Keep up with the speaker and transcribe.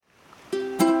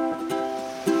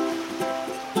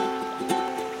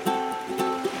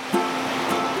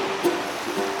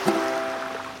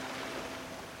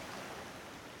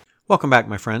Welcome back,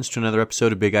 my friends, to another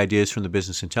episode of Big Ideas from the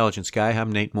Business Intelligence Guy. I'm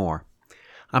Nate Moore.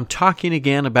 I'm talking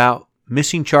again about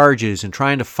missing charges and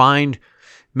trying to find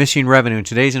missing revenue. In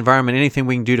today's environment, anything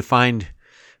we can do to find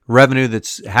revenue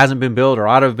that hasn't been billed or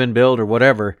ought to have been billed or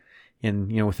whatever, and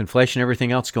with inflation and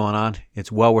everything else going on, it's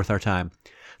well worth our time.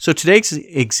 So today's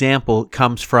example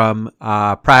comes from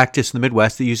practice in the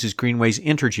Midwest that uses Greenway's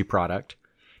Entergy product.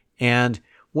 And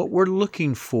what we're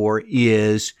looking for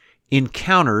is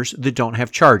encounters that don't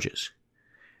have charges.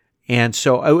 And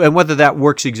whether that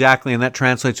works exactly and that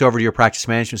translates over to your practice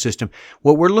management system,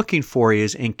 what we're looking for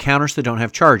is encounters that don't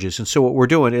have charges. And so what we're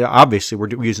doing, obviously, we're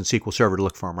using SQL Server to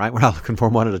look for them, right? We're not looking for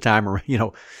them one at a time or,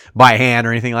 by hand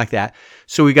or anything like that.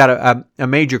 So we got a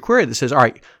major query that says, all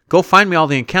right, go find me all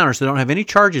the encounters that don't have any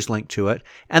charges linked to it,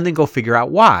 and then go figure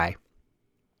out why.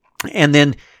 And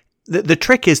then the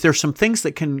trick is there's some things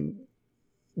that can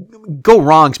go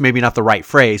wrong's maybe not the right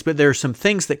phrase, but there are some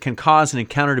things that can cause an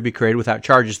encounter to be created without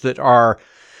charges that are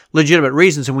legitimate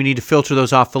reasons, and we need to filter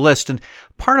those off the list. And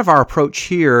part of our approach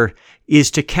here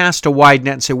is to cast a wide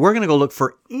net and say, we're going to go look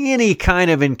for any kind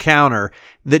of encounter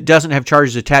that doesn't have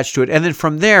charges attached to it. And then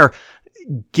from there,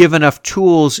 give enough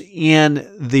tools we're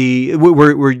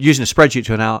using a spreadsheet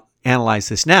to analyze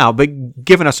this now, but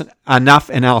giving us enough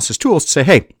analysis tools to say,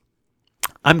 hey,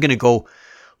 I'm going to go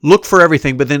look for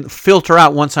everything, but then filter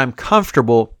out once I'm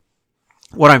comfortable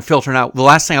what I'm filtering out. The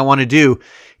last thing I want to do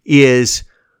is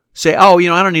say, I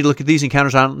don't need to look at these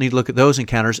encounters. I don't need to look at those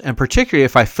encounters. And particularly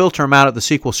if I filter them out at the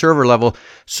SQL Server level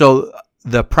so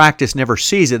the practice never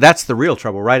sees it, that's the real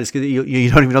trouble, right? It's 'cause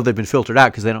you don't even know they've been filtered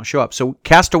out because they don't show up. So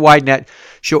cast a wide net,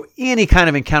 show any kind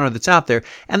of encounter that's out there.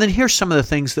 And then here's some of the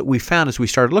things that we found as we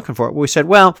started looking for it. We said,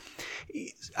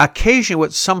 occasionally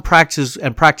what some practices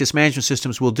and practice management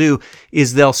systems will do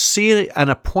is they'll see an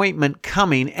appointment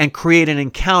coming and create an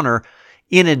encounter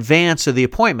in advance of the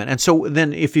appointment. And so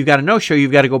then if you've got a no-show,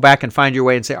 you've got to go back and find your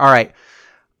way and say, all right,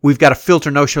 we've got to filter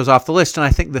no-shows off the list. And I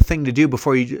think the thing to do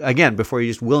before you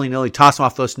just willy-nilly toss them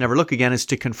off the list and never look again is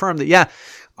to confirm that,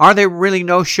 are there really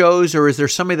no-shows, or is there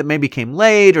somebody that maybe came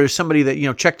late, or somebody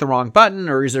that, checked the wrong button,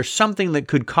 or is there something that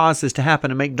could cause this to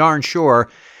happen, and make darn sure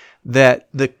that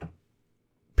the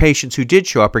patients who did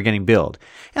show up are getting billed.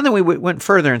 And then we went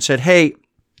further and said, hey,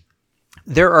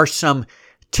 there are some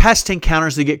test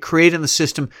encounters that get created in the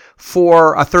system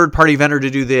for a third-party vendor to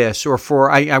do this,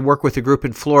 or I work with a group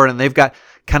in Florida, and they've got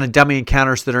kind of dummy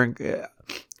encounters that are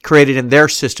created in their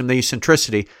system. They use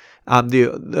Centricity,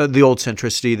 the old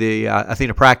Centricity, the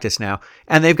Athena Practice now,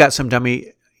 and they've got some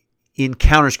dummy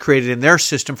encounters created in their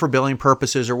system for billing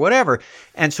purposes or whatever.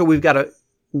 And so we've got to,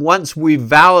 once we've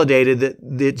validated that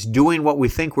it's doing what we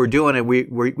think we're doing and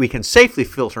we can safely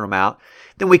filter them out,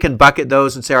 then we can bucket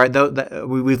those and say, all right,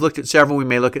 we've looked at several, we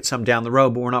may look at some down the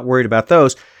road, but we're not worried about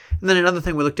those. And then another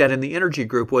thing we looked at in the Entergy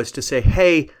group was to say,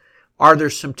 hey, are there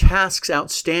some tasks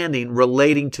outstanding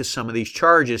relating to some of these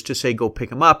charges, to say, go pick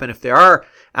them up? And if they are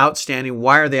outstanding,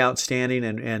 why are they outstanding,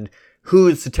 and who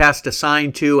is the task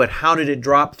assigned to, and how did it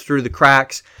drop through the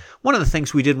cracks? One of the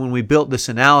things we did when we built this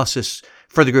analysis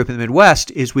for the group in the Midwest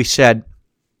is we said,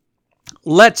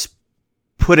 let's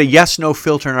put a yes-no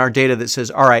filter in our data that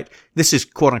says, all right, this is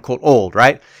quote-unquote old,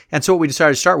 right? And so what we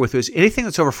decided to start with was anything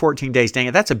that's over 14 days, dang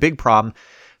it, that's a big problem.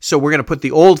 So we're going to put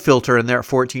the old filter in there at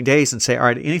 14 days and say, all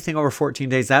right, anything over 14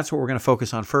 days, that's what we're going to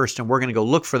focus on first, and we're going to go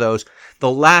look for those. The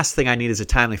last thing I need is a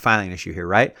timely filing issue here,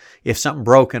 right? If something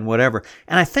broken, whatever.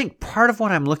 And I think part of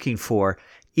what I'm looking for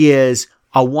is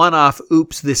a one-off,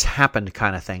 oops, this happened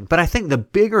kind of thing. But I think the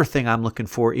bigger thing I'm looking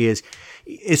for is,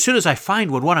 as soon as I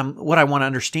find one, what I want to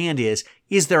understand is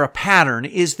there a pattern?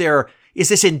 Is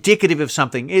this indicative of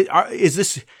something?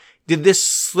 Did this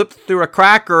slip through a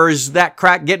crack, or is that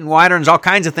crack getting wider and there's all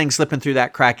kinds of things slipping through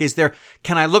that crack?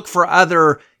 Can I look for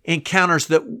other encounters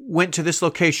that went to this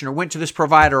location or went to this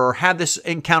provider or had this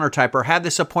encounter type or had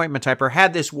this appointment type or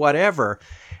had this whatever,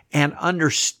 and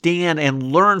understand and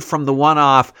learn from the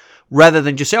one-off rather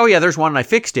than just say, oh yeah, there's one and I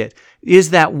fixed it. Is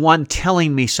that one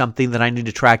telling me something that I need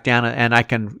to track down, and I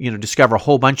can, discover a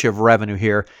whole bunch of revenue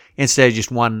here instead of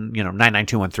just one,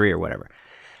 99213 or whatever.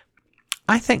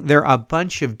 I think there are a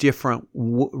bunch of different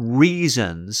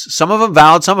reasons, some of them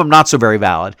valid, some of them not so very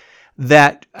valid,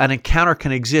 that an encounter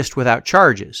can exist without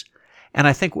charges. And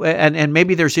I think, and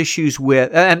maybe there's issues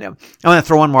with, and I'm going to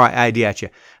throw one more idea at you.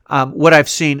 What I've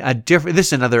seen this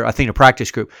is another Athena practice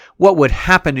group. What would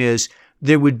happen is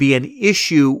there would be an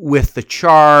issue with the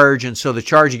charge, and so the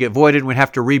charge would get voided and we'd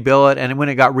have to rebill it. And when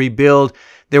it got rebilled,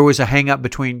 there was a hang up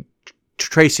between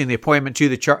tracing the appointment to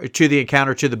the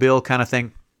encounter to the bill kind of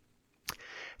thing.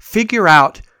 Figure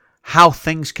out how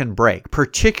things can break,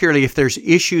 particularly if there's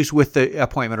issues with the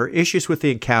appointment or issues with the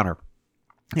encounter.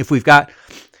 If we've got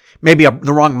maybe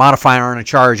the wrong modifier on a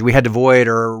charge, we had to void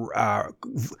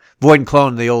and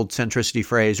clone, the old centricity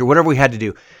phrase, or whatever we had to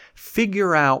do.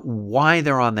 Figure out why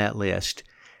they're on that list.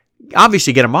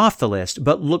 Obviously get them off the list,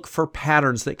 but look for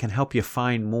patterns that can help you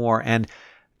find more and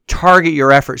target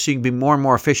your efforts so you can be more and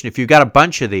more efficient. If you've got a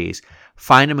bunch of these,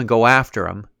 find them and go after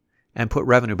them and put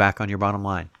revenue back on your bottom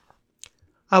line.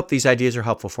 I hope these ideas are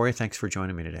helpful for you. Thanks for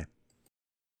joining me today.